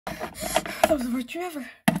That was the worst dream ever.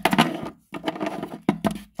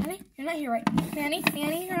 Fanny, you're not here, right? Fanny,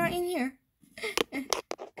 you're not in here.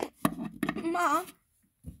 Mom?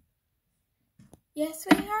 Yes,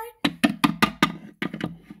 sweetheart?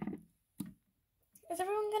 Is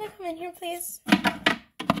everyone gonna come in here, please?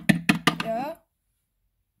 Yeah?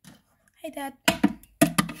 Hey, Dad.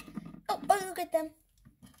 Oh, look at them.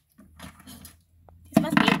 This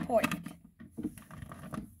must be important.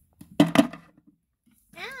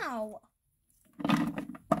 Ow!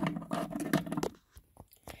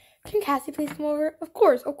 Can Cassie please come over? Of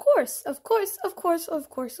course.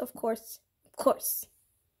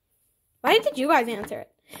 Why did you guys answer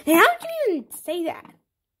it? And how did you even say that?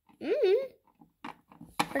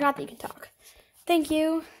 Forgot that you can talk. Thank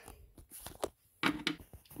you.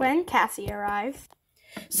 When Cassie arrived.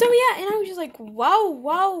 So yeah, and I was just like, whoa.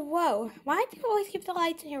 Why do you always keep the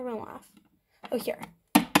lights in your room off? Oh, here.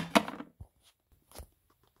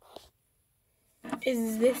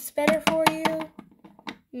 Is this better for you?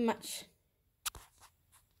 Much.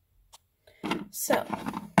 So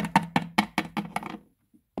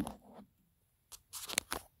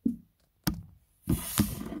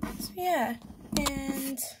yeah,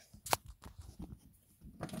 and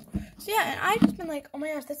I've just been like, oh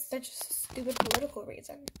my gosh, that's such a stupid political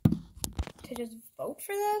reason to just vote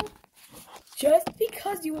for them, just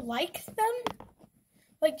because you like them,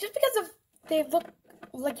 like just because of they look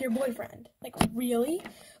like your boyfriend. Like, really?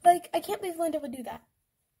 Like, I can't believe Linda would do that.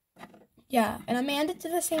 Yeah, and Amanda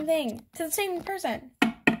did the same thing to the same person.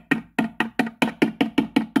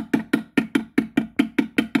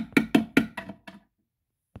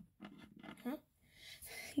 Huh?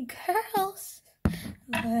 Girls,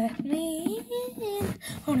 let me in.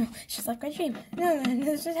 Oh no, it's just like my dream. No,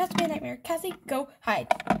 this just has to be a nightmare. Cassie, go hide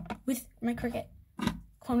with my cricket.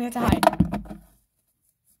 Tell me how to hide.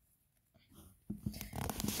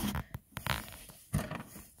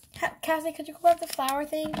 Cassie, could you grab the flower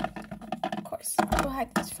thing? Of course. Go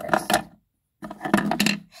hide this first.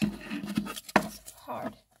 It's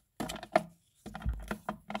hard.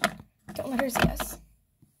 Don't let her see us.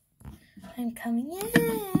 I'm coming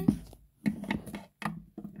in.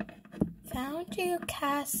 Found you,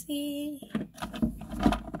 Cassie.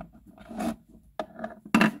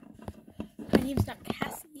 My name's not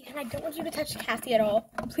Cassie, and I don't want you to touch Cassie at all.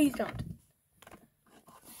 Please don't.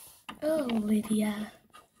 Oh, Lydia.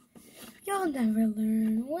 You'll never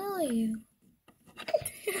learn, will you?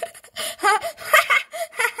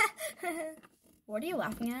 What are you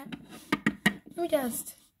laughing at? Let me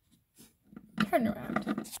just turn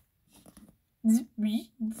around.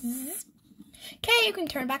 Okay, you can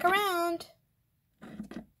turn back around.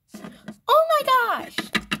 Oh my gosh!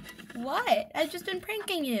 What? I've just been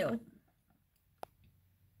pranking you.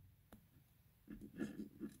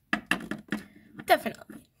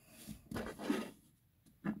 Definitely.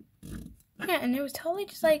 Yeah, and it was totally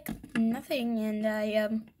just like nothing, and I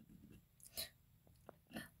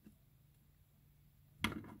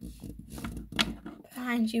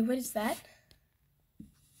behind you, what is that?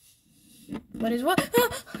 What is what?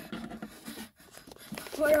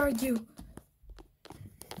 Where are you?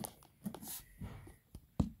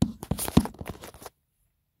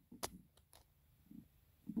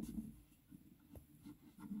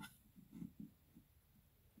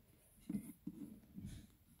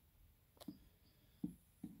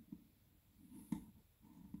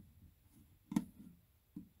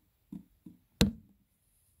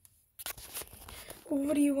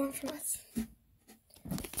 What do you want from us?